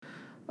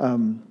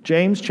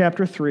James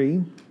chapter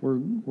 3,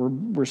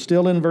 we're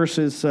still in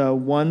verses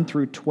 1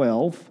 through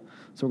 12.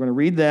 So we're going to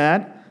read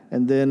that,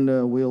 and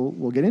then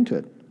we'll get into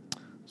it.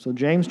 So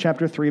James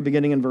chapter 3,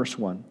 beginning in verse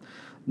 1.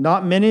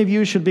 Not many of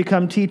you should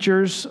become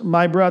teachers,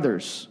 my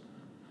brothers,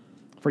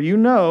 for you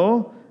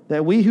know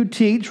that we who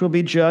teach will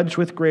be judged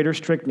with greater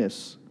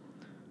strictness.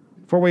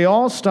 For we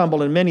all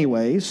stumble in many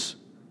ways,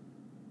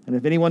 and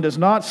if anyone does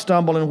not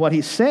stumble in what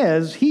he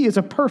says, he is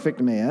a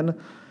perfect man,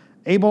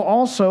 able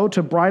also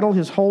to bridle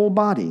his whole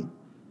body.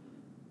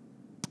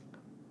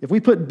 If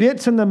we put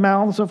bits in the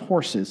mouths of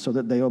horses so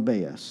that they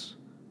obey us,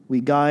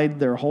 we guide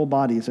their whole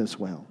bodies as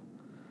well.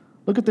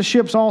 Look at the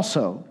ships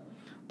also.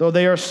 Though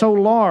they are so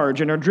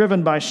large and are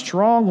driven by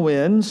strong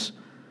winds,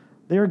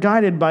 they are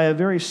guided by a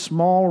very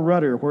small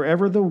rudder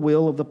wherever the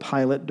will of the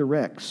pilot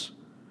directs.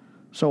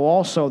 So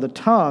also the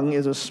tongue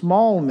is a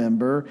small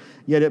member,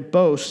 yet it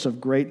boasts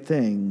of great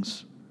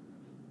things.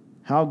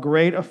 How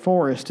great a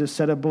forest is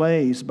set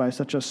ablaze by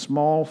such a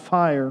small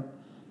fire.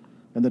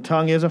 And the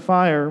tongue is a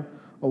fire,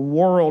 a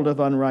world of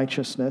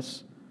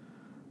unrighteousness.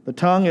 The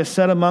tongue is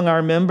set among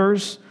our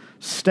members,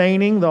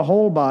 staining the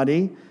whole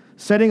body,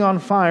 setting on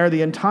fire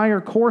the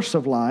entire course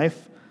of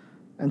life,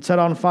 and set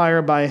on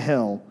fire by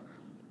hell.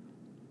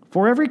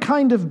 For every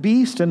kind of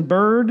beast and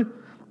bird,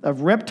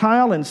 of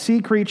reptile and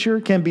sea creature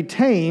can be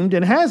tamed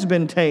and has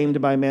been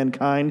tamed by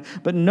mankind,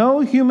 but no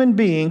human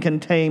being can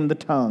tame the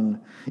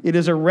tongue. It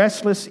is a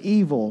restless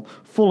evil,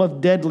 full of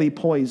deadly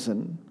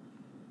poison.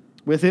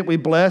 With it we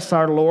bless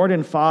our Lord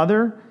and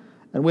Father,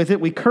 and with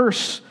it we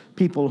curse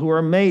people who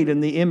are made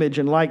in the image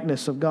and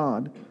likeness of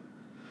God.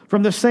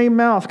 From the same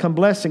mouth come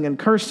blessing and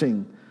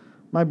cursing.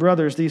 My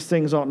brothers, these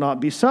things ought not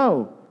be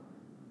so.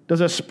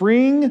 Does a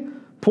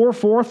spring pour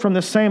forth from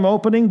the same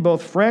opening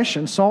both fresh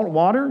and salt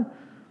water?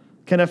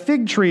 Can a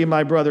fig tree,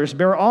 my brothers,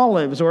 bear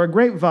olives, or a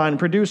grapevine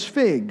produce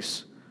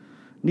figs?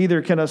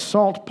 Neither can a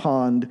salt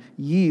pond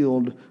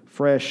yield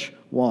fresh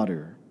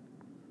water.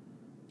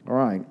 All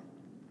right.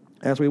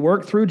 As we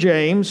work through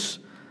James,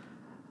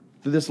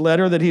 through this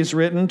letter that he's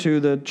written to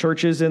the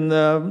churches in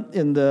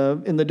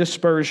the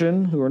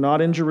dispersion who are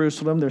not in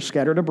Jerusalem, they're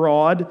scattered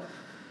abroad.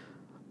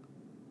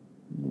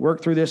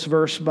 Work through this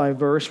verse by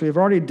verse. We've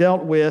already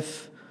dealt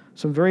with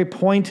some very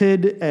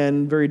pointed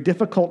and very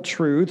difficult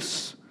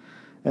truths.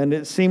 And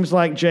it seems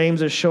like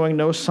James is showing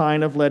no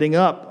sign of letting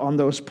up on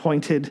those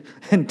pointed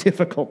and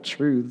difficult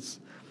truths.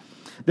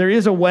 There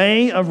is a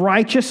way of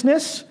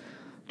righteousness.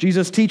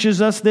 Jesus teaches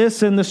us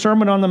this in the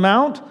Sermon on the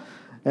Mount.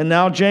 And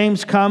now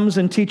James comes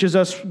and teaches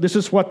us this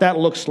is what that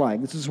looks like.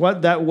 This is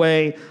what that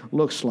way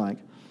looks like.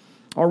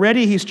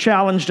 Already he's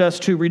challenged us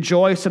to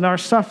rejoice in our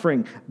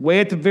suffering. Way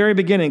at the very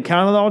beginning,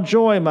 count it all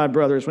joy, my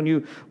brothers, when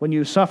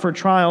you suffer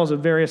trials of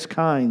various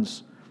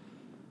kinds.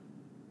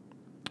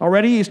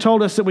 Already he's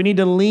told us that we need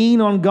to lean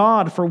on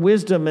God for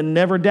wisdom and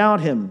never doubt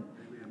him.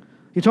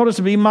 He told us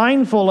to be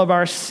mindful of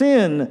our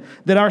sin,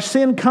 that our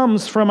sin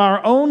comes from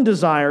our own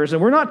desires,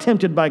 and we're not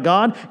tempted by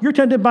God. You're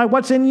tempted by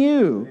what's in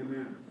you.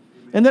 Amen.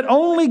 And that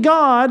only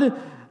God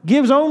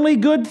gives only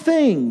good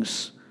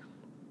things.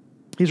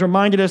 He's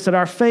reminded us that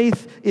our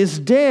faith is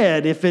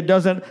dead if it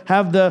doesn't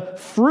have the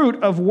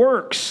fruit of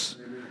works.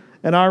 Amen.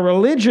 And our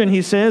religion,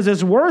 he says,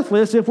 is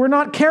worthless if we're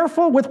not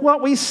careful with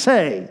what we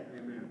say.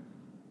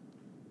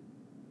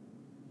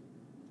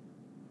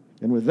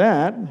 And with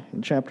that,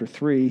 in chapter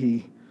 3,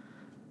 he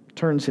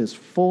turns his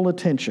full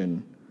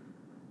attention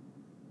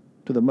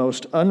to the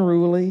most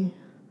unruly,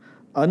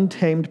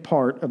 untamed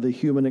part of the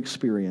human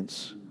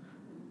experience,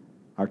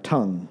 our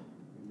tongue,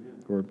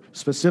 or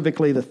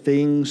specifically the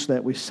things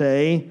that we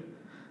say.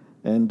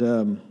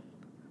 And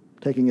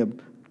taking a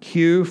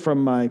cue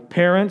from my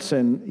parents,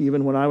 and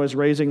even when I was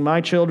raising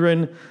my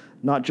children,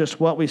 not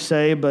just what we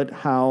say, but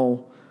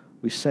how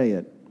we say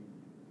it.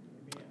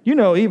 You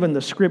know, even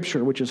the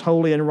Scripture, which is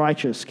holy and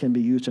righteous, can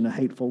be used in a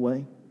hateful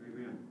way.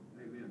 Amen.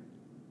 Amen.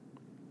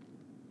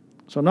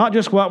 So not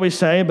just what we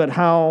say, but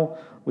how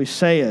we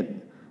say it.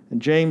 And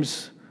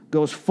James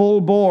goes full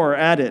bore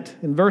at it.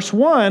 In verse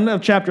 1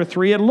 of chapter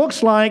 3, it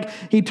looks like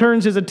he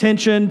turns his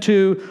attention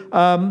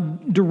to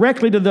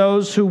directly to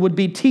those who would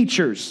be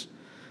teachers.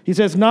 He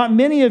says, not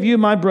many of you,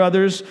 my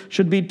brothers,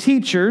 should be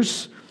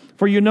teachers,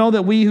 for you know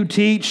that we who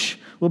teach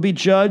will be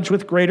judged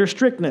with greater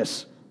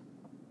strictness.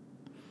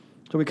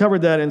 So we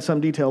covered that in some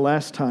detail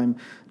last time.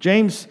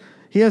 James,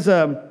 he has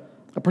a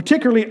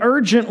particularly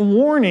urgent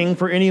warning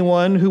for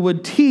anyone who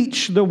would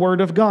teach the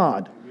Word of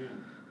God.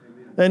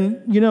 Amen.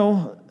 And, you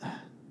know,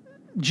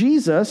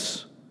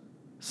 Jesus,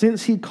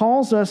 since he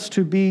calls us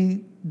to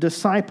be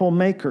disciple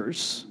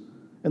makers,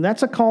 and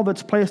that's a call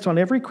that's placed on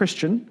every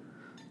Christian,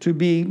 to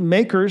be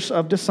makers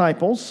of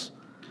disciples,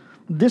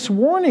 this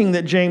warning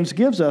that James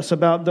gives us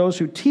about those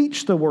who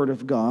teach the Word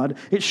of God,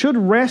 it should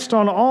rest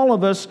on all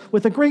of us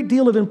with a great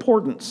deal of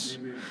importance.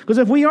 Because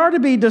if we are to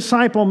be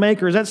disciple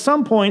makers, at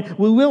some point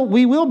we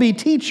will be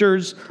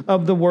teachers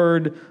of the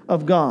Word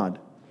of God.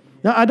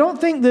 Now, I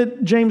don't think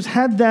that James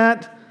had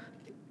that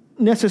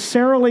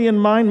necessarily in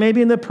mind,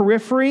 maybe in the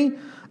periphery,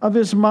 of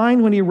his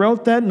mind when he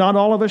wrote that. Not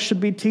all of us should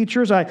be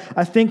teachers. I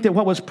think that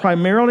what was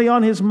primarily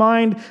on his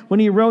mind when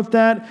he wrote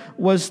that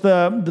was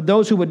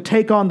those who would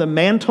take on the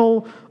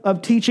mantle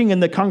of teaching in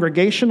the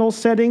congregational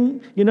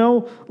setting,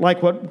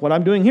 like what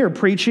I'm doing here,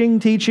 preaching,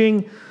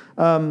 teaching.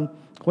 And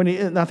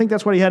I think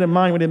that's what he had in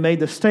mind when he made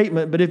the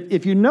statement. But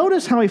if you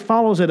notice how he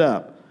follows it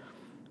up,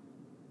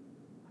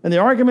 and the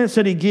arguments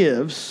that he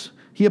gives,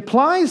 he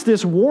applies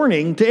this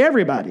warning to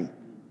everybody.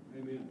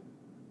 Amen.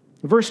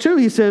 Verse 2,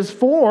 he says,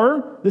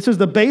 "For," this is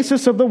the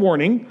basis of the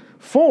warning,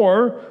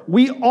 "for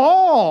we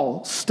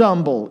all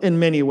stumble in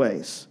many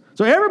ways."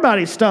 So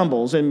everybody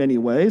stumbles in many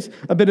ways.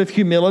 A bit of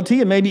humility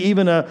and maybe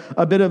even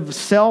a bit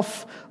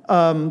of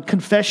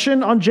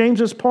confession on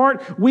James's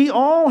part. We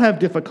all have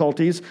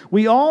difficulties.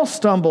 We all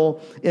stumble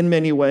in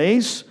many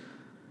ways.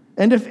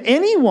 And if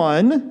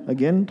anyone,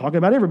 again, talking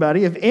about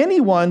everybody, if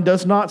anyone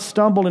does not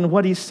stumble in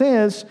what he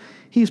says,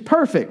 he's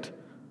perfect.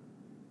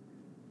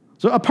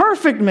 So a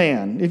perfect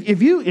man,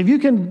 if you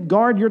can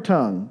guard your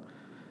tongue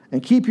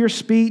and keep your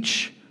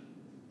speech,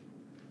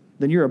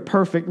 then you're a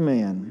perfect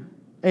man,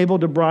 able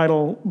to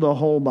bridle the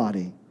whole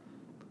body.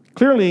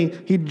 Clearly,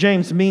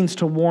 James means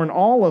to warn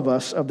all of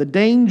us of the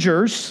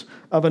dangers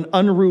of an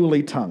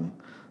unruly tongue,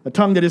 a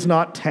tongue that is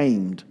not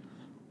tamed.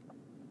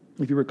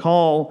 If you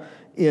recall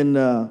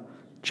in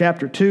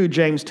Chapter 2,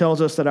 James tells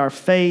us that our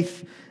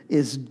faith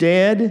is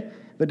dead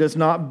but does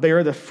not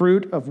bear the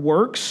fruit of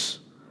works.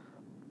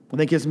 I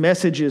think his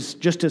message is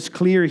just as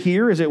clear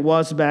here as it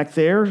was back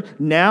there.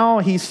 Now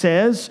he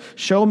says,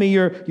 show me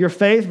your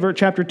faith.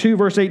 Chapter 2,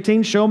 verse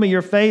 18, show me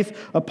your faith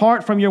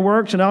apart from your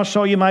works, and I'll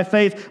show you my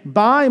faith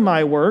by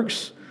my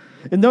works.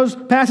 In those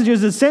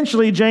passages,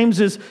 essentially,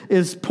 James's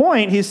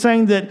point, he's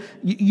saying that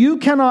you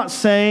cannot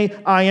say,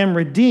 I am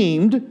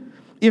redeemed,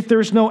 if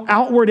there's no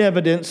outward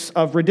evidence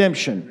of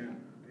redemption.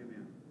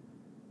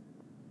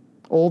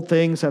 Old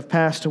things have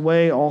passed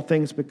away, all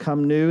things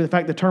become new. In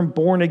fact, the term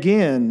born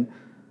again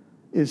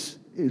is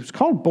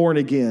called born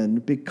again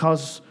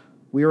because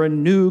we are a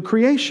new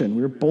creation.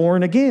 We're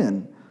born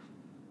again.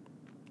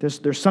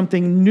 There's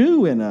something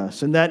new in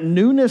us, and that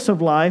newness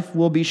of life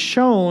will be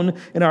shown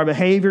in our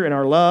behavior, in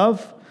our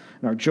love,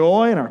 in our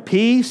joy, in our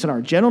peace, in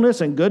our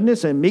gentleness and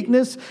goodness and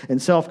meekness and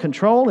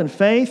self-control and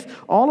faith,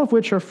 all of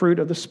which are fruit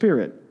of the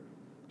Spirit,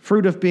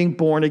 fruit of being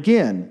born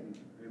again.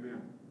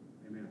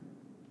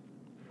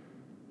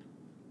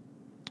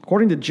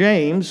 According to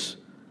James,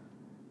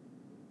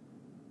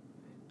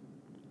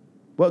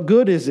 what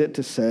good is it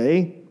to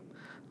say,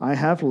 I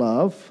have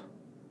love,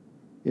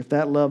 if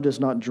that love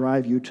does not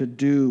drive you to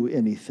do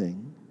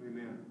anything?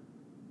 Amen.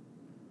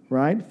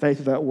 Right? Faith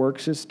without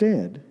works is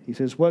dead. He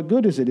says, what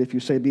good is it if you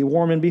say, be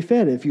warm and be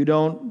fed, if you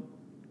don't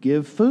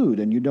give food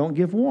and you don't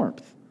give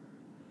warmth?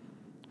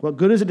 What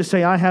good is it to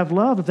say, I have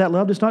love, if that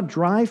love does not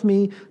drive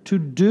me to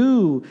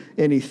do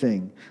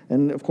anything?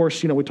 And of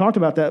course, we talked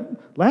about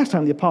that last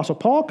time. The Apostle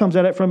Paul comes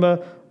at it from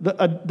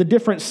the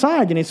different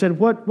side, and he said,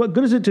 what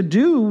good is it to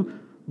do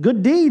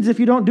good deeds if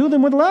you don't do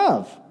them with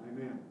love?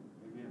 Amen.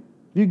 Amen.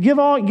 You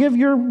give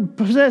your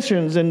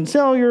possessions and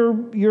sell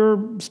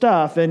your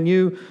stuff, and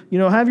you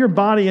have your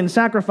body in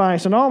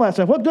sacrifice and all that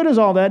stuff. What good is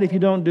all that if you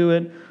don't do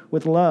it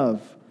with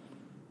love?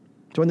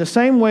 So in the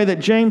same way that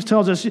James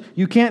tells us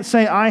you can't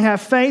say, I have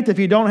faith if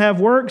you don't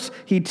have works,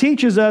 he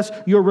teaches us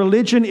your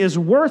religion is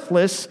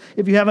worthless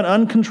if you have an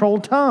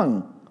uncontrolled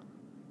tongue.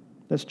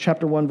 That's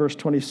chapter 1, verse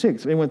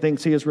 26. If anyone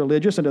thinks he is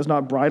religious and does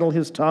not bridle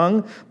his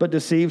tongue but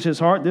deceives his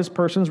heart, this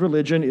person's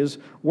religion is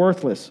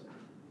worthless.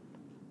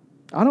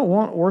 I don't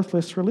want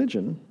worthless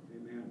religion.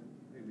 Amen.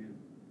 Amen.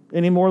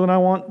 Any more than I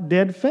want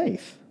dead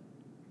faith.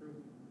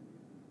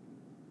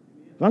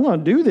 If I'm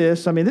going to do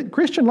this,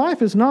 Christian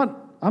life is not...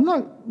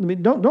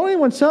 don't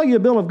anyone sell you a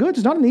bill of goods.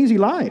 It's not an easy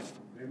life.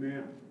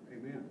 Amen.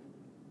 Amen.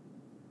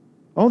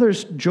 Oh,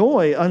 there's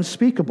joy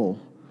unspeakable.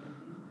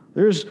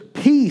 There's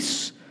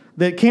peace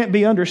that can't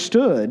be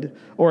understood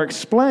or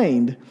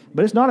explained,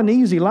 but it's not an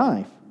easy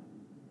life.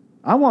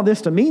 I want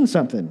this to mean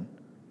something.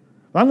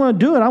 If I'm going to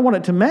do it, I want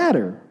it to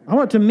matter. I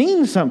want it to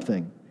mean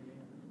something.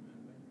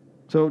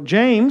 So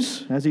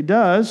James, as he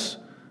does,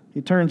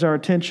 he turns our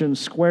attention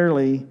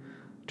squarely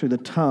to the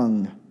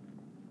tongue,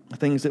 the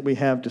things that we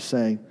have to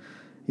say.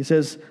 He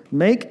says,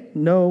 make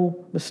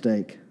no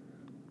mistake.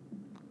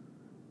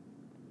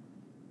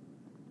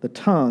 The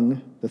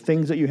tongue, the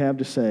things that you have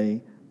to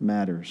say,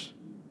 matters.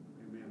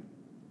 Amen.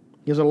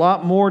 He has a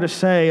lot more to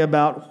say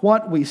about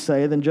what we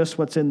say than just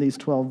what's in these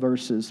 12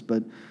 verses,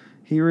 but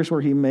here's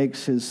where he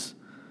makes his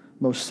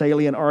most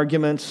salient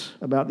arguments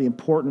about the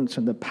importance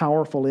and the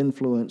powerful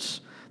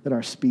influence that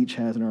our speech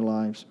has in our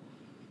lives.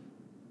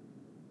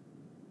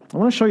 I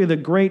want to show you the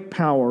great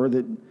power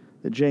that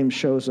James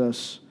shows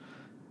us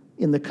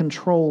in the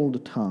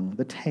controlled tongue,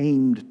 the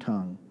tamed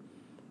tongue.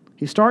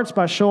 He starts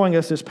by showing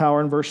us this power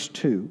in verse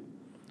 2.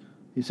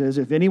 He says,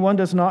 if anyone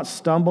does not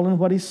stumble in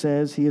what he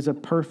says, he is a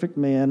perfect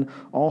man,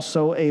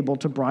 also able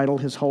to bridle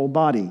his whole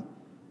body.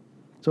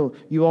 So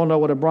you all know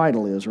what a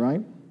bridle is,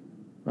 right?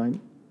 Right?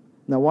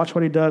 Now watch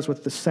what he does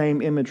with the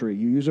same imagery.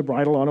 You use a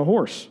bridle on a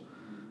horse.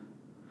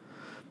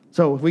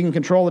 So if we can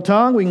control the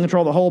tongue, we can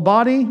control the whole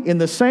body. In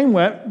the same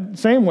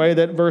way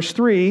that verse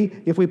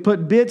 3, if we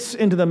put bits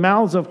into the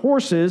mouths of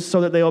horses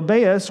so that they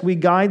obey us, we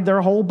guide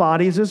their whole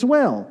bodies as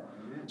well.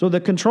 So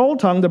the controlled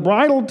tongue, the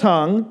bridled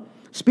tongue,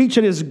 speech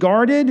that is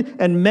guarded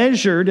and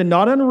measured and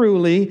not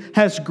unruly,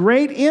 has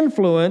great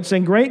influence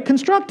and great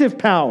constructive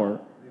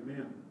power.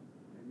 Amen.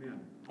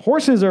 Amen.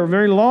 Horses are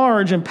very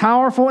large and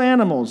powerful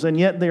animals, and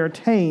yet they are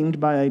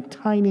tamed by a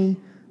tiny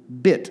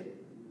bit.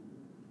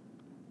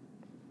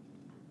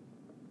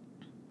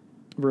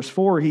 Verse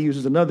 4, he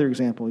uses another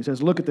example. He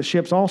says, look at the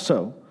ships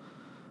also.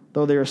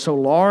 Though they are so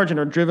large and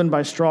are driven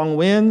by strong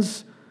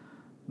winds,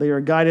 they are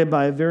guided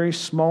by a very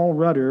small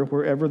rudder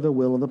wherever the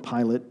will of the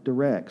pilot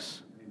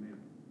directs. Amen.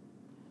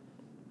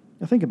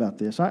 Now think about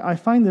this. I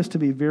find this to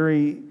be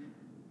very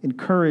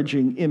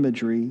encouraging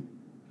imagery.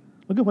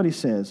 Look at what he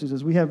says. He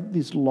says, we have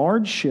these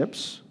large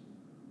ships,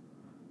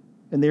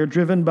 and they are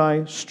driven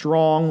by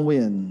strong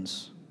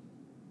winds.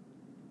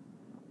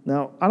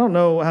 Now, I don't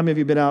know how many of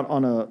you have been out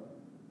on a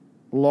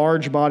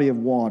large body of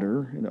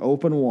water, in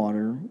open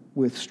water,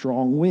 with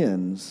strong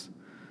winds.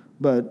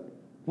 But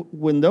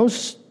when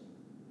those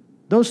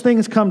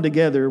things come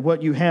together,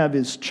 what you have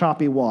is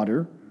choppy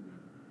water.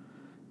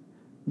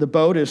 The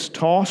boat is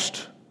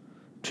tossed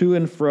to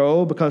and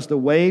fro because the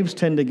waves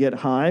tend to get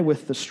high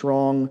with the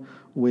strong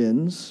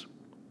winds.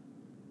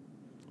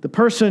 The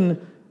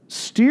person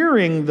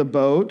steering the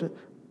boat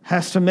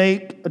has to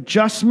make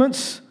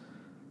adjustments.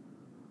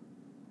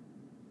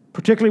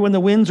 Particularly when the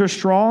winds are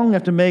strong, you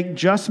have to make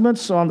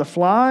adjustments on the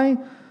fly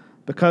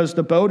because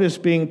the boat is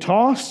being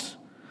tossed.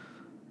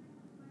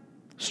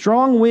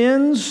 Strong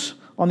winds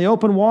on the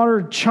open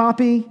water,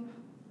 choppy,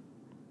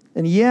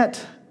 and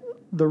yet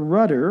the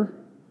rudder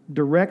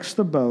directs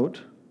the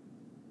boat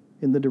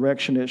in the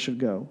direction it should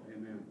go.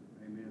 Amen.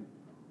 Amen.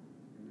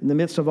 In the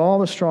midst of all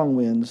the strong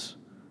winds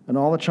and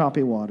all the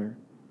choppy water.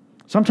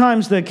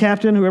 Sometimes the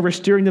captain, whoever's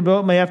steering the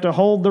boat, may have to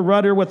hold the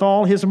rudder with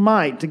all his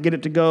might to get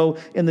it to go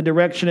in the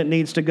direction it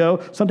needs to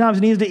go. Sometimes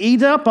he needs to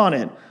ease up on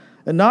it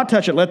and not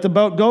touch it. Let the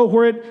boat go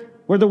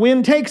where the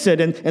wind takes it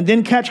and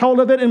then catch hold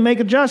of it and make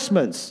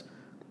adjustments.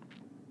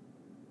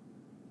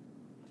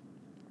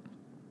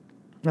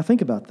 Now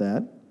think about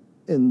that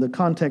in the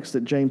context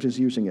that James is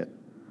using it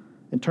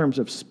in terms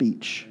of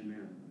speech.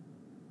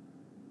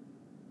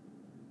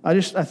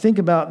 Amen. I think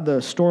about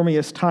the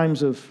stormiest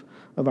times of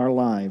our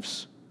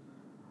lives.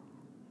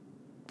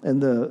 And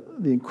the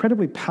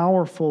incredibly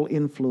powerful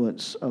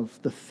influence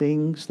of the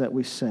things that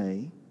we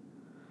say,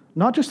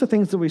 not just the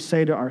things that we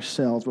say to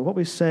ourselves, but what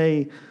we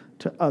say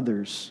to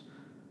others.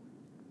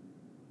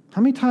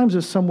 How many times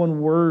has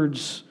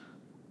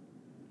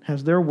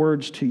their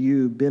words to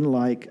you been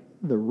like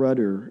the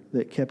rudder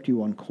that kept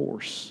you on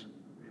course?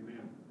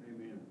 Amen.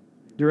 Amen.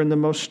 During the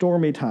most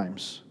stormy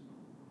times?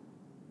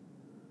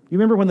 You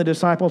remember when the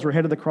disciples were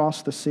headed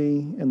across the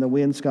sea and the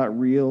winds got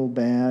real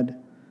bad?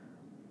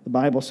 The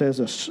Bible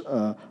says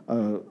a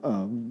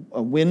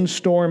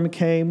windstorm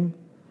came,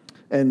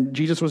 and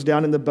Jesus was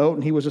down in the boat,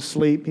 and he was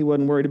asleep. He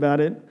wasn't worried about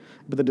it.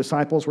 But the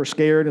disciples were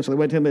scared, and so they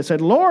went to him and said,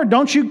 Lord,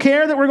 don't you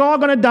care that we're all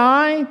going to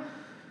die?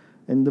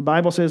 And the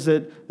Bible says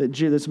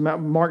that's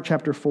Mark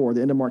chapter 4,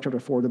 the end of Mark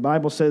chapter 4. The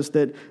Bible says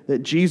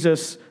that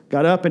Jesus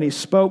got up and he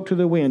spoke to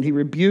the wind. He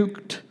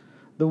rebuked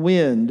the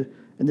wind,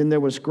 and then there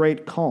was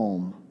great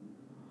calm.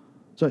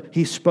 So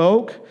he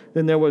spoke,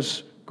 then there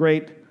was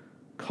great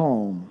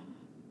calm.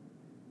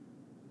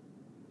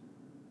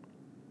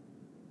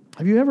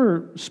 Have you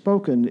ever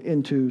spoken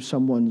into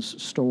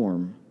someone's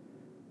storm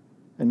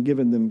and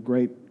given them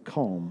great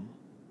calm?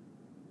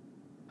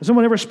 Has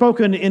someone ever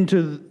spoken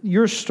into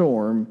your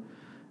storm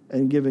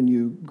and given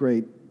you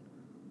great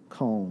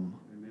calm?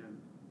 Amen.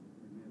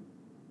 Amen.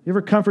 You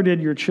ever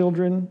comforted your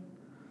children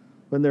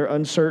when they're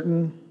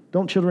uncertain?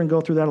 Don't children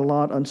go through that a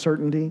lot,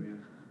 uncertainty? Amen.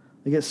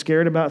 They get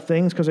scared about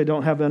things because they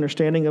don't have the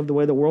understanding of the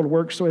way the world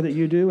works the way that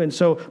you do. And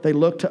so they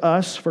look to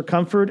us for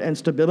comfort and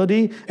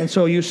stability. And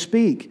so you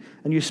speak,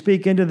 and you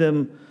speak into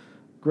them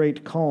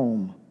great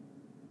calm.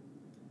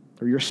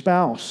 Or your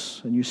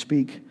spouse, and you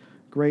speak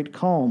great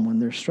calm when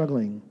they're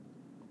struggling.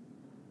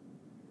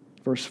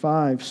 Verse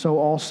 5, so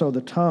also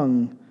the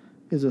tongue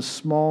is a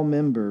small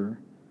member,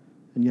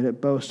 and yet it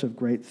boasts of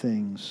great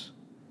things.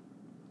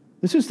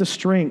 This is the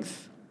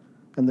strength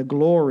and the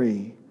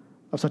glory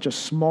of such a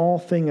small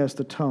thing as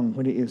the tongue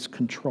when it is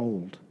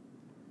controlled,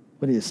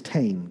 when it is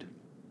tamed.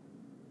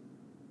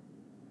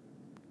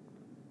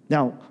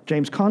 Now,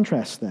 James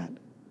contrasts that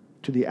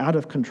to the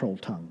out-of-control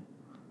tongue.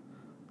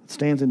 It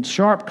stands in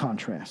sharp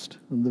contrast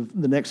in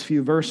the next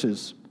few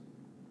verses.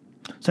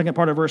 Second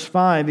part of verse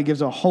 5, he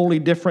gives a wholly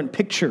different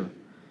picture.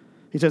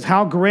 He says,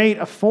 how great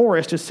a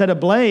forest is set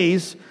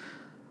ablaze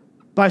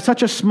by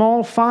such a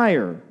small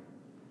fire.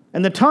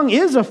 And the tongue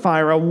is a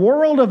fire, a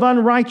world of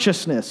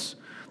unrighteousness.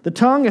 The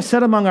tongue is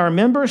set among our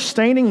members,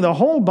 staining the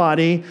whole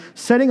body,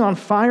 setting on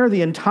fire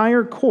the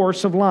entire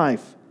course of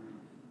life.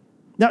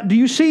 Now, do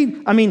you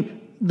see,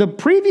 the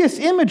previous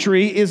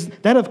imagery is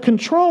that of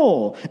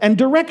control and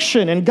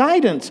direction and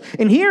guidance.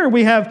 And here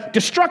we have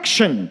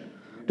destruction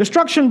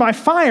Destruction by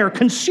fire,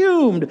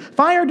 consumed.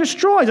 Fire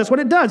destroys. That's what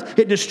it does.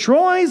 It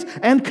destroys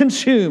and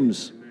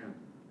consumes.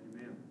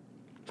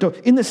 So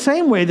in the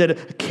same way that a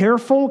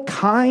careful,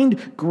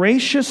 kind,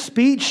 gracious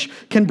speech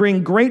can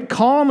bring great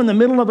calm in the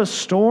middle of a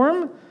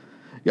storm,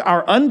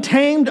 our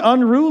untamed,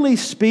 unruly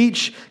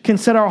speech can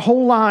set our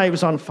whole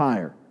lives on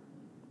fire.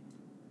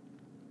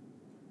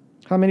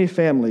 How many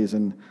families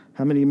and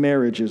how many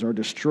marriages are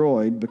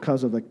destroyed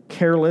because of a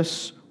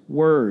careless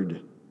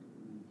word?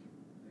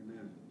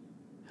 Amen.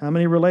 How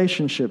many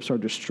relationships are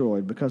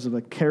destroyed because of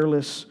a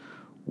careless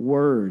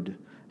word?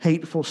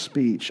 Hateful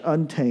speech,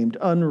 untamed,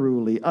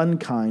 unruly,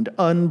 unkind,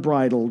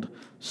 unbridled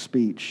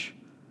speech.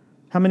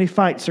 How many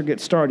fights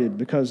get started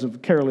because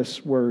of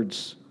careless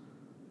words?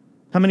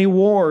 How many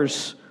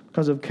wars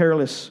because of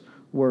careless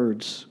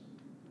words?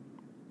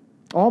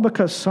 All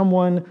because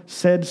someone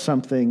said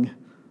something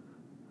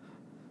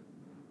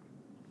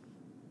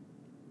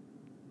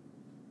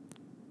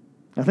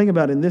I think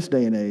about in this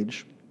day and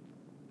age,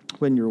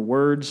 when your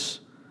words,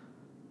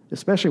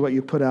 especially what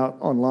you put out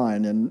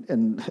online,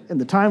 and in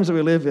the times that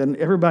we live in,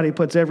 everybody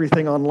puts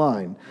everything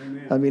online.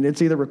 Amen. I mean,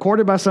 it's either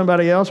recorded by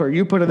somebody else or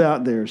you put it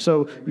out there.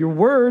 So your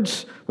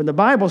words, when the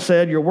Bible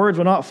said your words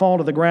will not fall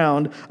to the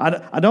ground,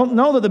 I don't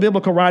know that the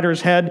biblical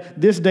writers had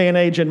this day and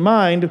age in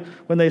mind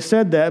when they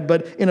said that,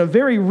 but in a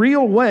very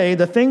real way,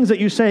 the things that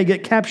you say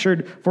get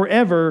captured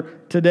forever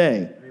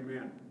today.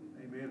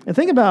 And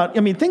think about,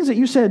 things that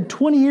you said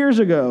 20 years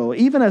ago,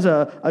 even as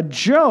a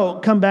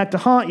joke, come back to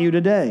haunt you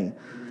today.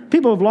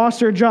 People have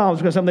lost their jobs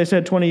because of something they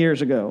said 20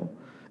 years ago.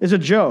 It's a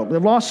joke.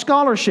 They've lost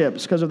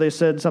scholarships because they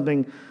said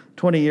something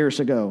 20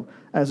 years ago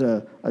as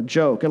a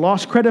joke. And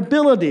lost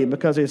credibility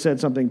because they said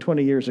something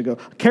 20 years ago.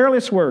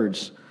 Careless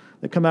words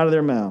that come out of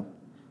their mouth.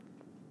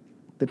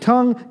 The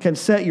tongue can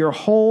set your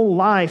whole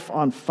life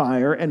on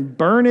fire and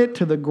burn it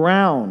to the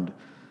ground.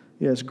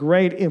 It has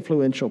great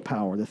influential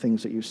power, the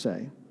things that you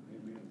say.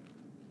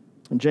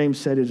 And James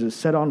said it is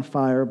set on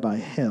fire by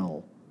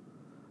hell.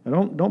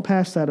 Now don't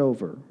pass that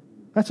over.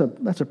 That's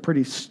a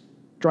pretty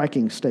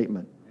striking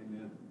statement.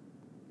 Amen.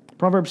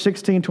 Proverbs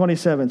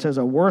 16:27 says,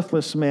 a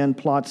worthless man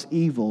plots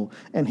evil,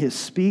 and his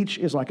speech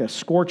is like a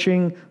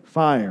scorching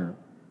fire.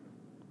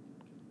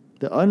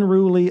 The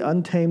unruly,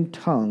 untamed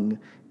tongue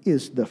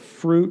is the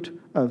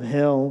fruit of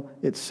hell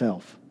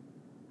itself.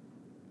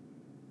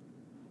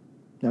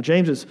 Now,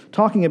 James is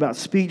talking about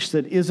speech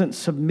that isn't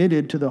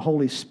submitted to the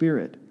Holy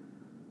Spirit,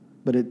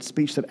 but it's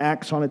speech that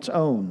acts on its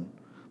own,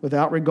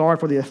 without regard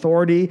for the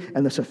authority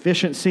and the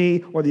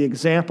sufficiency or the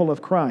example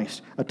of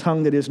Christ, a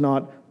tongue that is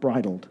not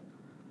bridled.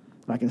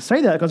 And I can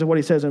say that because of what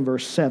he says in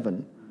verse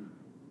 7.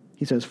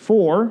 He says,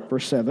 for,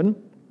 verse 7.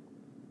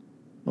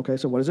 Okay,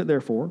 so what is it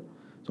there for?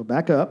 So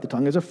back up. The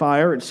tongue is a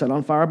fire. It's set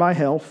on fire by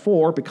hell.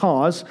 For,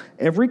 because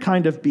every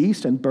kind of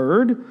beast and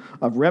bird,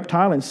 of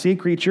reptile and sea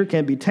creature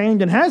can be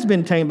tamed and has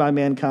been tamed by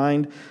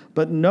mankind,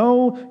 but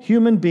no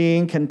human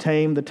being can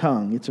tame the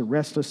tongue. It's a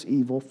restless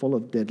evil full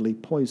of deadly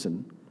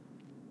poison.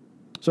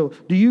 So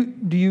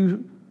the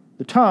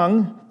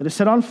tongue that is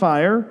set on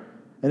fire,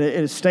 and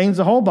it stains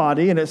the whole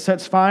body, and it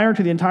sets fire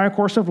to the entire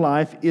course of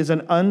life, is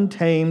an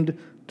untamed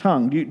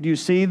tongue. Do you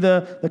see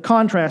the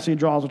contrast he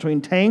draws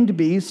between tamed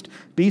beasts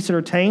that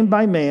are tamed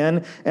by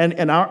man,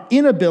 and our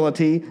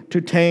inability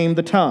to tame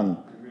the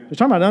tongue? We're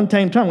talking about an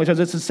untamed tongue, which says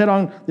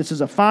this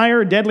is a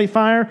fire, a deadly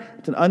fire.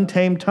 It's an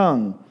untamed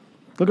tongue.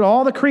 Look at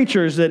all the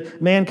creatures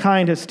that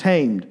mankind has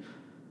tamed.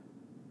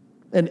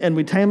 And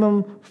we tame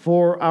them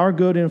for our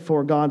good and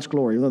for God's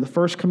glory. One of the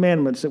first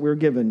commandments that we're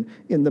given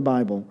in the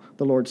Bible,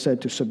 the Lord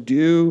said to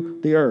subdue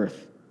the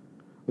earth.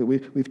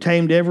 We've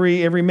tamed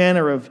every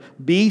manner of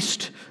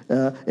beast,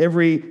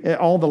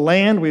 all the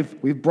land.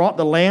 We've brought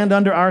the land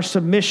under our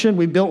submission.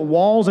 We've built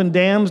walls and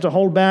dams to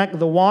hold back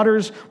the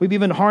waters. We've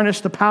even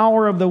harnessed the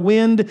power of the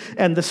wind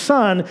and the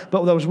sun.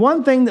 But there was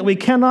one thing that we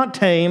cannot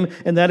tame,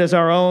 and that is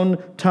our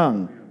own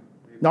tongue.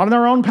 Not in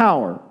our own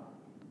power.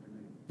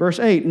 Verse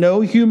 8,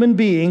 no human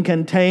being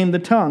can tame the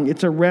tongue.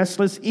 It's a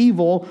restless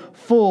evil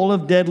full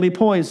of deadly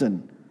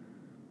poison.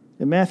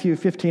 In Matthew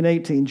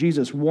 15:18,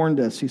 Jesus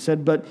warned us. He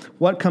said, but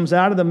what comes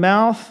out of the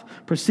mouth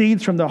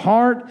proceeds from the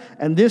heart,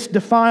 and this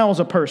defiles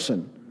a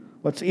person.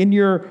 What's in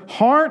your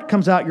heart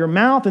comes out your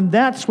mouth, and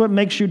that's what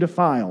makes you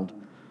defiled.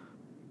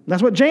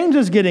 That's what James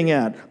is getting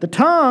at. The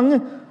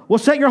tongue will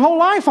set your whole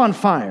life on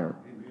fire.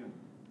 Amen.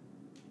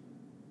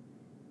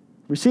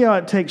 We see how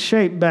it takes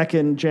shape back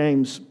in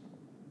James.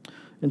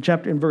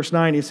 In verse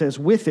 9, he says,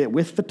 with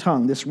the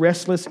tongue, this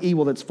restless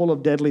evil that's full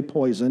of deadly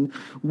poison,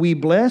 we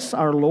bless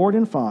our Lord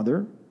and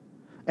Father,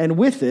 and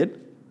with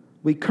it,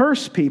 we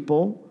curse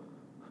people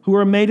who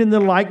are made in the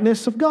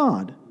likeness of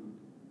God.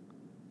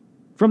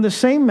 From the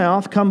same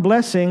mouth come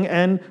blessing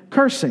and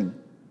cursing.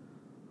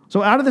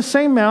 So out of the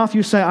same mouth,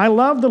 you say, I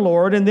love the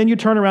Lord, and then you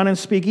turn around and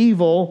speak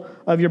evil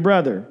of your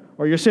brother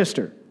or your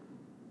sister.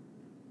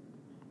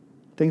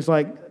 Things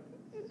like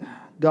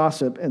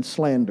gossip and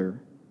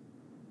slander.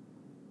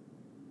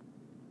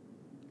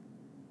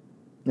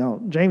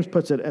 Now, James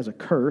puts it as a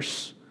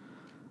curse.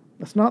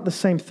 That's not the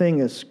same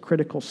thing as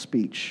critical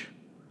speech.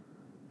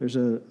 There's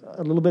a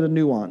little bit of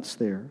nuance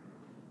there.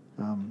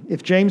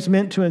 If James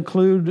meant to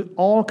include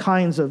all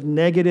kinds of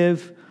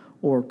negative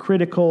or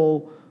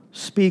critical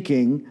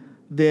speaking,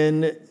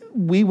 then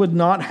we would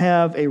not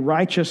have a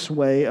righteous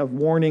way of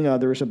warning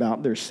others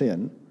about their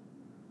sin.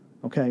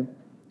 Okay?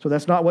 So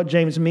that's not what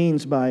James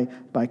means by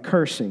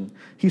cursing.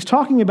 He's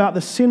talking about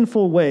the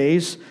sinful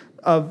ways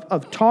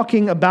of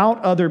talking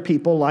about other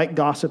people, like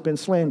gossip and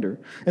slander.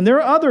 And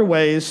there are other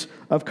ways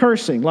of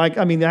cursing,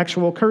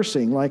 actual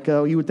cursing, like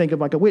you would think of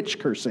like a witch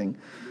cursing.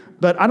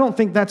 But I don't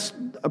think that's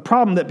a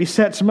problem that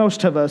besets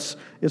most of us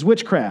is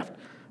witchcraft.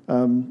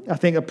 I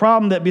think a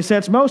problem that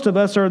besets most of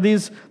us are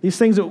these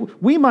things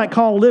that we might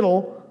call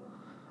little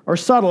or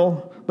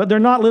subtle, but they're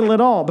not little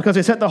at all because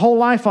they set the whole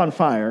life on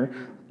fire,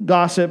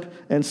 gossip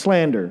and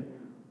slander.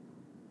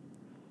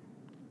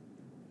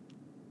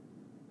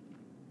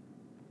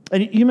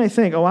 And you may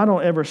think, I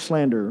don't ever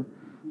slander.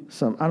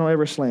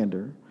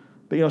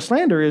 But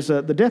slander is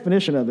the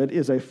definition of it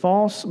is a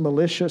false,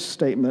 malicious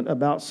statement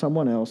about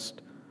someone else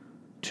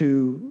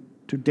to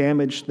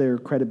damage their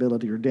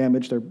credibility or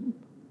to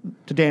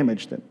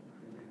damage them.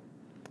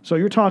 So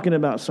you're talking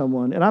about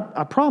someone, and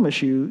I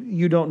promise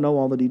you don't know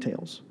all the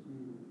details.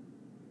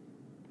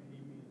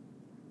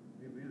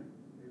 Amen.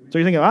 So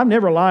you're thinking, I'd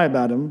never lie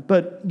about him,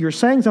 but you're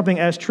saying something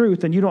as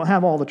truth, and you don't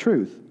have all the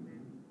truth.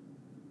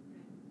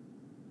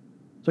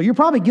 So you're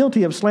probably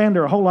guilty of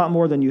slander a whole lot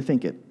more than you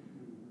think it.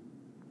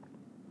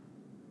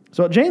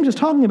 So James is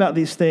talking about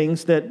these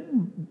things that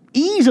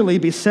easily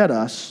beset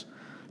us,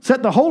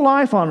 set the whole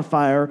life on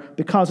fire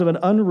because of an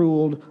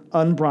unruled,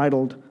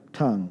 unbridled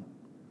tongue.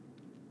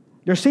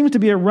 There seems to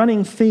be a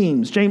running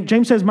theme.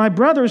 James says, my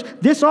brothers,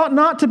 this ought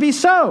not to be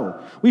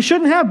so. We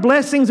shouldn't have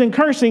blessings and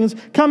cursings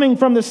coming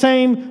from the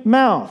same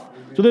mouth.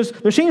 So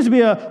there seems to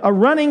be a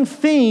running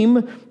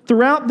theme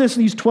throughout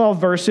these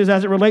 12 verses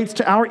as it relates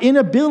to our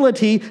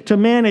inability to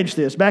manage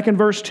this. Back in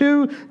verse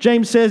 2,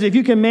 James says, if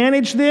you can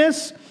manage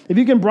this, if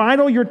you can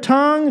bridle your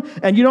tongue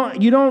and you don't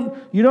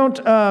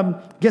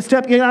get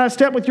out of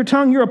step with your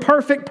tongue, you're a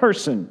perfect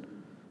person.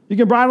 You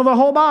can bridle the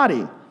whole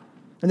body.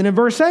 And then in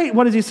verse 8,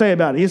 what does he say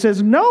about it? He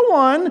says,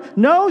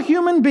 no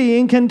human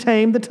being can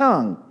tame the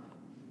tongue.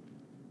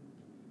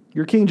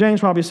 Your King James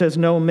probably says,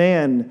 no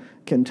man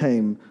can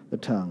tame the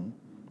tongue.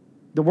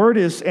 The word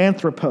is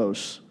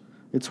anthropos.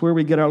 It's where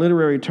we get our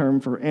literary term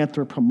for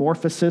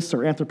anthropomorphosis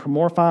or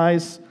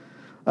anthropomorphize.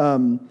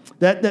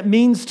 That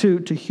means to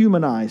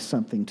humanize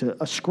something,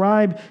 to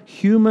ascribe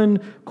human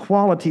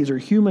qualities or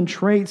human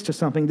traits to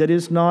something that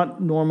is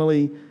not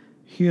normally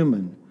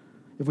human.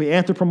 If we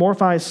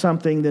anthropomorphize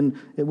something, then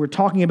we're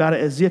talking about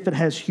it as if it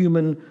has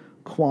human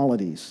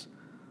qualities.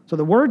 So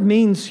the word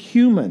means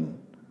human,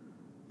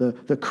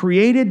 the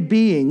created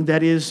being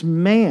that is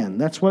man.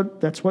 That's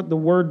what the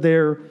word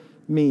there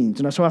means.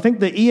 And so I think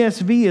the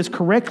ESV is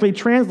correctly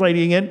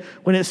translating it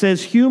when it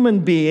says human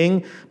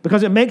being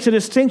because it makes a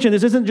distinction.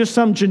 This isn't just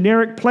some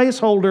generic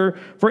placeholder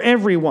for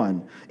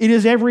everyone. It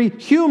is every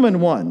human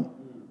one.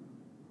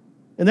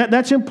 And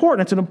that's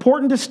important. It's an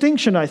important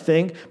distinction, I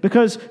think,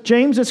 because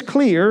James is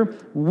clear,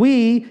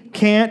 we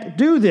can't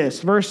do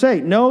this. Verse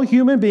 8, no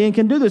human being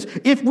can do this.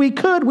 If we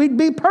could, we'd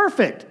be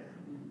perfect.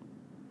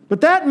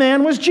 But that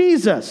man was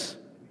Jesus.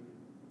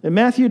 In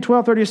Matthew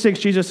 12:36,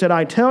 Jesus said,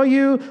 I tell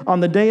you,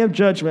 on the day of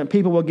judgment,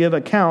 people will give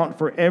account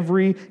for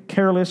every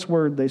careless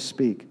word they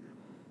speak.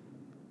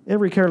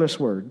 Every careless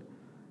word.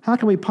 How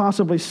can we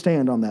possibly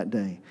stand on that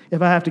day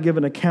if I have to give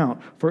an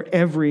account for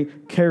every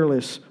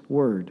careless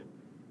word?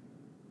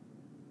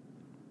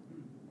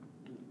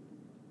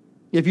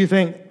 If you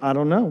think, I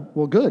don't know,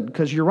 well, good,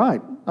 because you're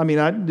right.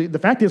 The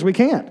fact is we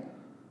can't.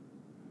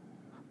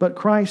 But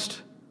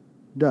Christ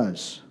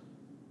does.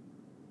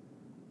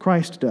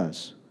 Christ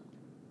does.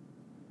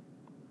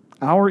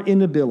 Our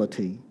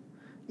inability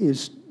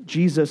is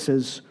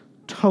Jesus'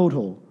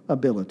 total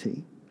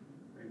ability.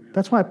 Amen.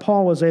 That's why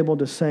Paul was able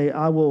to say,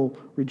 I will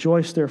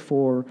rejoice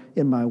therefore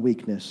in my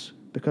weakness,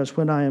 because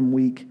when I am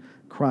weak,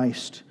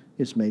 Christ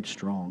is made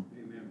strong.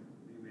 Amen.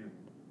 Amen.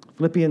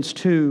 Philippians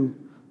 2,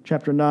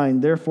 chapter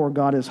 9, therefore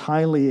God has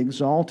highly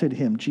exalted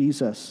him,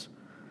 Jesus,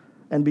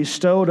 and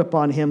bestowed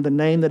upon him the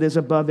name that is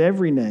above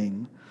every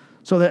name,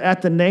 so that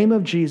at the name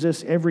of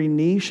Jesus every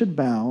knee should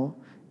bow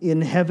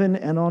in heaven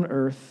and on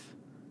earth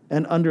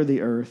and under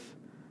the earth.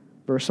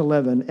 Verse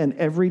 11, and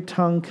every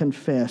tongue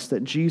confess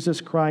that Jesus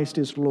Christ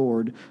is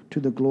Lord to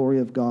the glory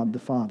of God the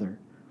Father.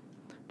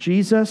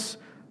 Jesus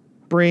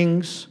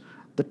brings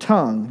the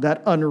tongue,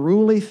 that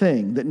unruly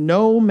thing that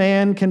no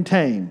man can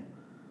tame,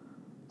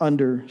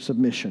 under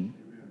submission.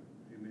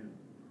 Amen.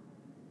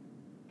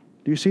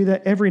 Do you see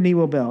that? Every knee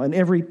will bow and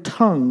every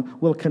tongue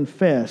will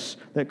confess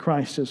that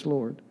Christ is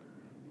Lord.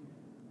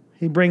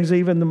 He brings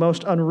even the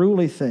most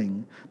unruly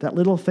thing, that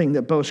little thing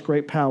that boasts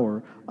great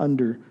power,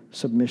 under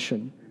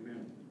submission.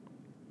 Amen.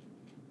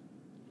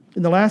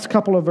 In the last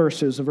couple of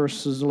verses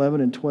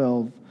 11 and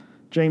 12,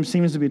 James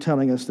seems to be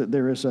telling us that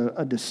there is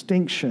a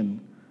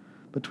distinction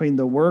between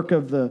the work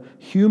of the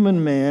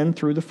human man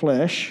through the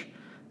flesh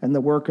and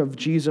the work of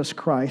Jesus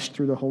Christ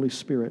through the Holy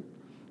Spirit.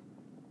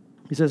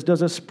 He says,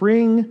 does a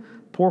spring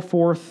pour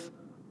forth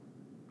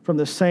from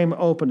the same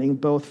opening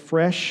both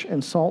fresh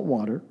and salt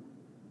water?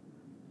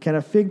 Can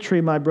a fig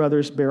tree, my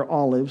brothers, bear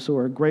olives,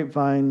 or a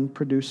grapevine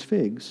produce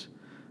figs?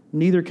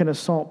 Neither can a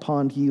salt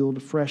pond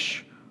yield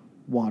fresh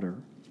water.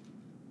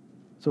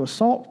 So a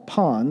salt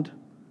pond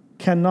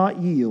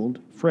cannot yield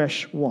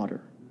fresh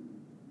water.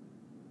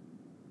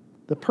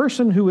 The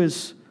person who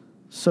is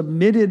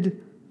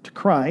submitted to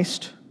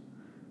Christ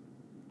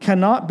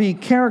cannot be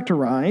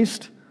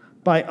characterized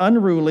by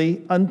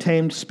unruly,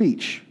 untamed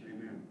speech.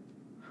 Amen.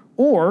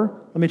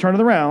 Or, let me turn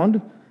it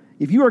around,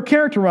 if you are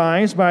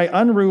characterized by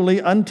unruly,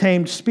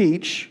 untamed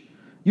speech,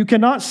 you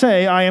cannot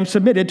say, I am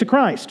submitted to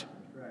Christ.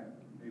 That's right.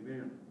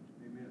 Amen.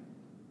 Amen.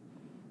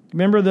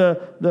 Remember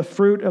the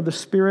fruit of the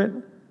Spirit?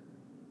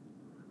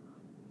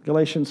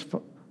 Galatians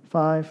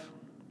 5.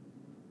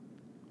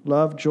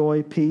 Love,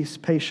 joy, peace,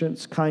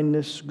 patience,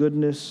 kindness,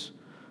 goodness,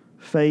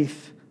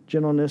 faith,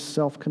 gentleness,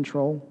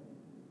 self-control.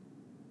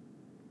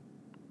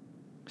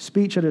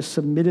 Speech that is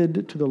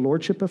submitted to the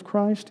lordship of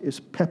Christ is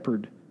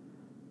peppered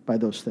by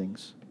those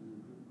things.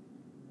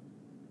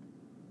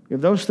 If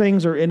those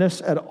things are in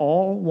us at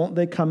all, won't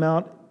they come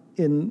out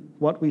in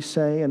what we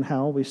say and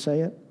how we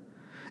say it?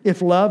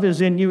 If love is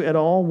in you at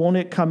all, won't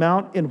it come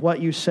out in what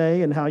you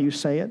say and how you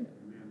say it?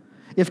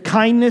 If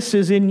kindness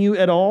is in you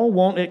at all,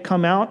 won't it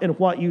come out in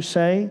what you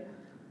say?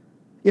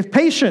 If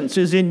patience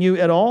is in you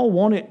at all,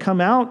 won't it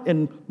come out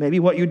in maybe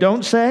what you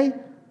don't say?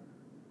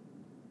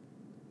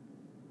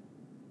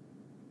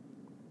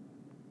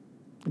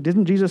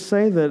 Didn't Jesus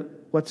say that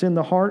what's in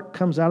the heart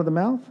comes out of the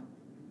mouth?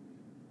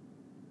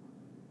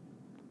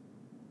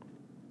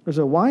 There's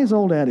a wise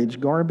old adage,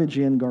 garbage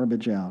in,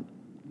 garbage out.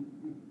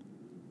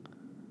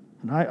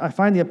 And I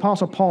find the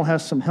Apostle Paul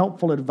has some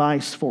helpful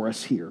advice for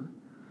us here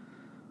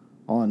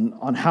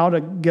on how to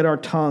get our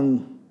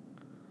tongue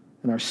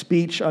and our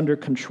speech under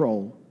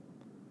control.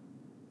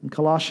 In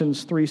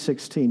Colossians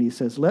 3:16, he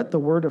says, let the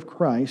word of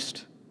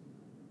Christ,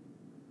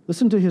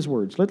 listen to his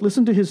words,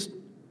 listen to his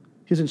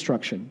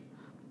instruction.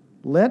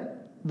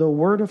 Let the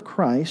word of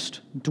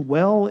Christ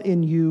dwell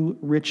in you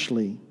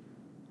richly,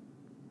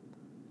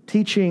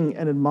 teaching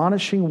and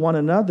admonishing one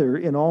another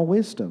in all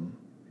wisdom.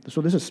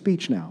 So this is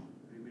speech now.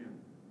 Amen.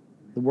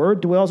 The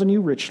word dwells in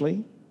you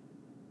richly,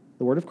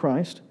 the word of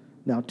Christ.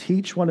 Now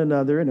teach one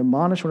another and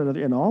admonish one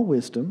another in all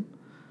wisdom,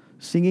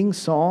 singing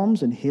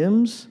psalms and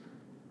hymns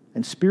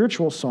and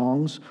spiritual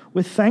songs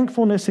with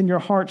thankfulness in your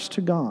hearts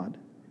to God.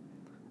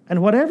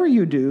 And whatever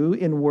you do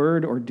in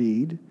word or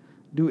deed,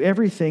 do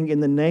everything in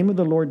the name of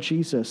the Lord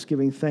Jesus,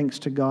 giving thanks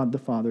to God the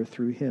Father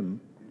through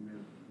him.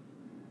 Amen.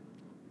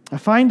 I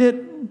find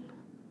it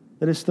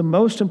that it's the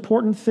most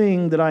important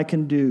thing that I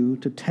can do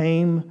to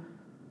tame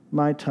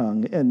my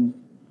tongue. And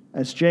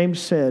as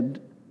James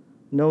said,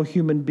 no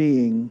human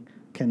being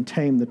can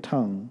tame the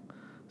tongue.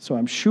 So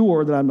I'm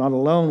sure that I'm not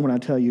alone when I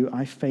tell you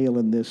I fail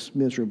in this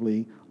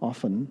miserably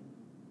often.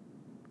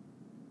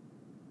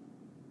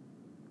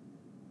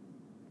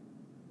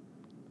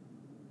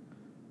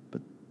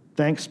 But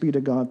thanks be to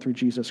God through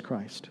Jesus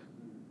Christ.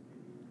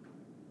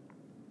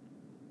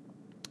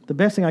 The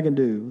best thing I can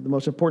do, the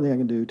most important thing I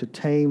can do to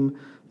tame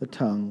the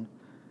tongue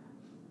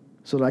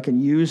so that I can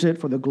use it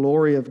for the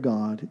glory of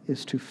God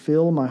is to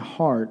fill my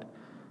heart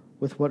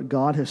with what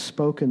God has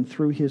spoken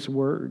through his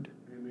word.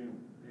 Amen.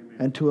 Amen.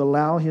 And to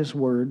allow his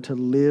word to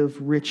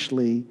live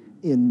richly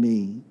in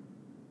me.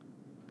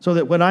 So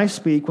that when I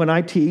speak, when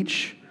I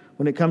teach,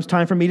 when it comes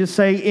time for me to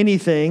say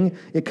anything,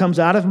 it comes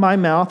out of my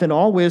mouth in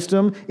all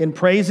wisdom, in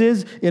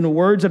praises, in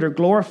words that are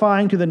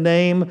glorifying to the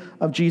name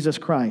of Jesus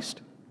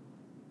Christ.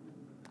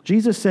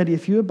 Jesus said,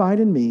 if you abide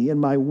in me and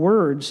my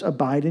words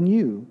abide in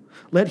you,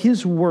 let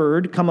his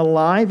word come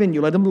alive in you.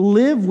 Let him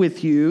live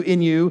with you,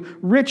 in you,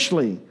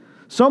 richly.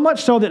 So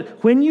much so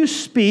that when you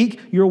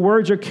speak, your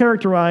words are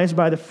characterized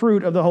by the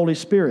fruit of the Holy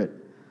Spirit.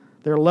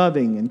 They're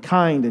loving and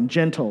kind and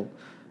gentle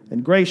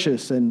and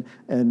gracious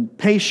and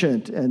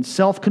patient and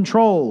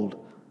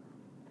self-controlled.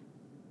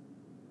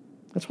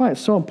 That's why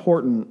it's so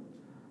important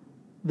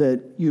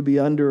that you be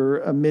under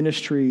a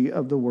ministry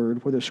of the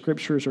word where the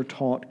scriptures are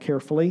taught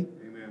carefully.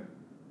 Amen.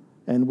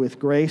 And with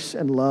grace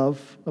and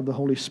love of the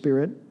Holy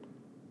Spirit.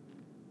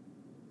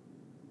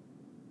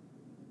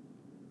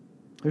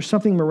 There's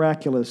something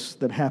miraculous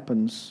that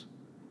happens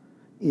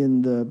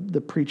in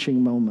the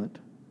preaching moment.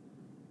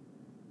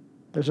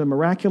 There's a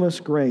miraculous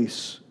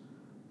grace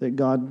that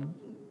God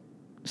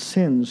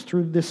sends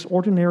through this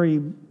ordinary,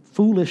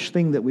 foolish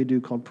thing that we do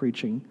called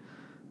preaching.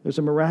 There's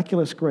a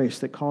miraculous grace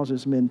that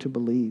causes men to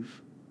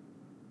believe.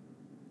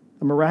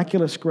 A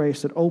miraculous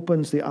grace that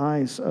opens the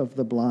eyes of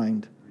the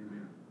blind.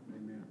 Amen.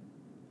 Amen.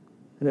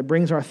 And it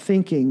brings our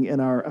thinking and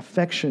our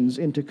affections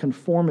into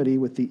conformity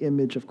with the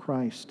image of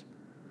Christ.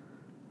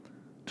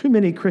 Too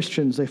many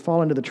Christians, they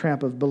fall into the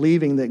trap of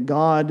believing that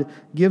God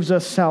gives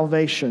us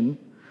salvation,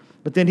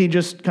 but then he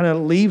just kind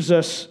of leaves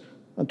us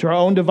to our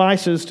own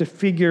devices to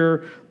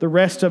figure the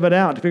rest of it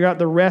out, to figure out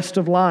the rest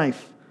of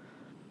life.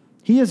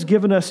 He has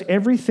given us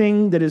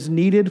everything that is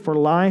needed for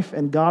life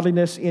and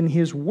godliness in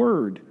his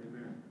word.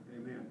 Amen.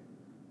 Amen.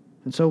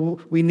 And so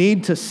we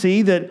need to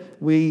see that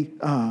we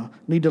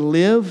need to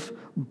live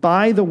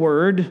by the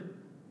word.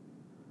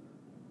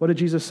 What did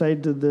Jesus say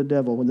to the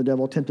devil when the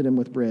devil tempted him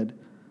with bread?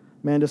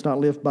 Man does not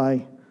live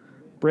by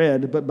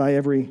bread, but by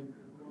every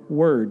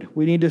word.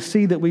 We need to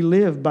see that we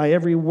live by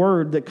every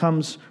word that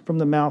comes from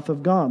the mouth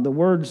of God, the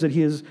words that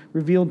he has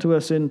revealed to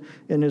us in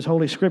his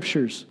holy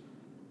scriptures.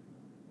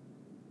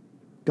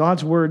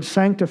 God's word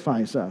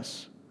sanctifies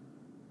us.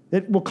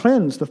 It will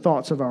cleanse the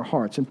thoughts of our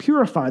hearts and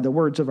purify the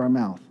words of our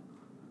mouth.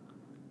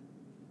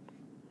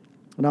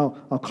 And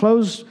I'll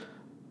close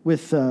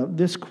with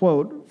this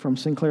quote from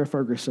Sinclair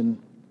Ferguson.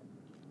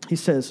 He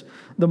says,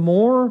 "The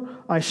more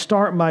I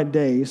start my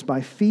days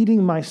by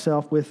feeding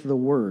myself with the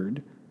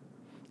Word,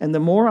 and the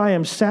more I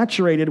am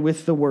saturated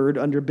with the Word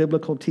under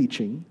biblical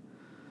teaching,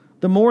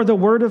 the more the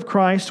Word of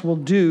Christ will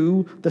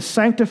do the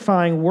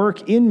sanctifying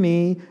work in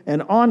me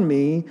and on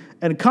me,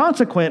 and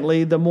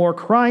consequently, the more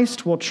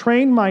Christ will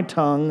train my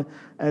tongue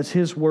as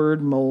His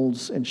Word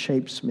molds and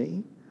shapes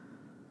me."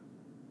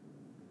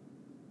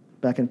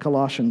 Back in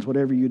Colossians,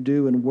 whatever you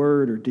do in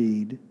word or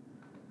deed,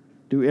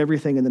 do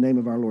everything in the name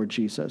of our Lord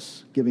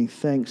Jesus, giving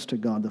thanks to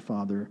God the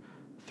Father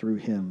through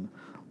Him.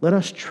 Let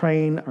us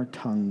train our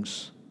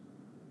tongues,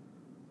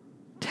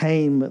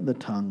 tame the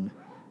tongue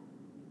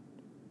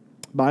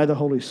by the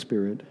Holy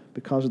Spirit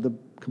because of the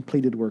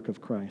completed work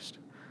of Christ.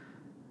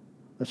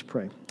 Let's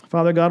pray.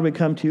 Father God, we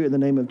come to you in the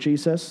name of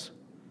Jesus.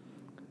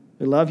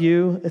 We love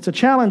you. It's a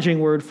challenging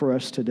word for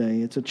us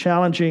today. It's a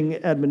challenging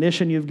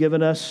admonition you've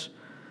given us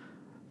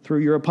through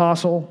your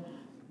apostle,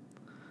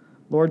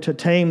 Lord, to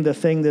tame the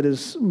thing that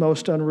is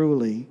most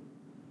unruly.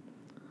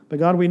 But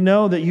God, we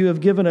know that you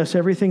have given us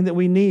everything that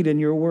we need in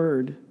your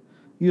word.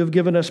 You have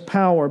given us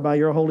power by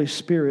your Holy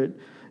Spirit.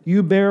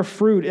 You bear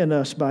fruit in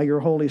us by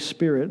your Holy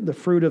Spirit, the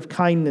fruit of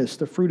kindness,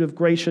 the fruit of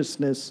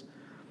graciousness,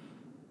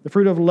 the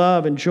fruit of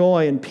love and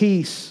joy and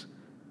peace.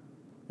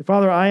 And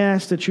Father, I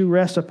ask that you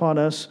rest upon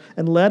us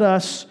and let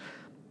us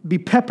be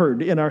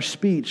peppered in our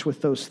speech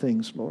with those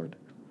things, Lord.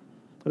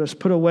 Let us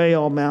put away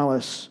all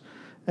malice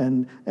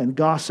and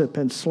gossip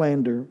and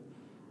slander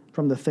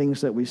from the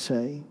things that we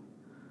say.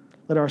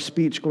 Let our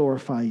speech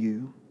glorify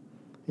you.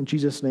 In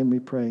Jesus' name we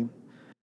pray.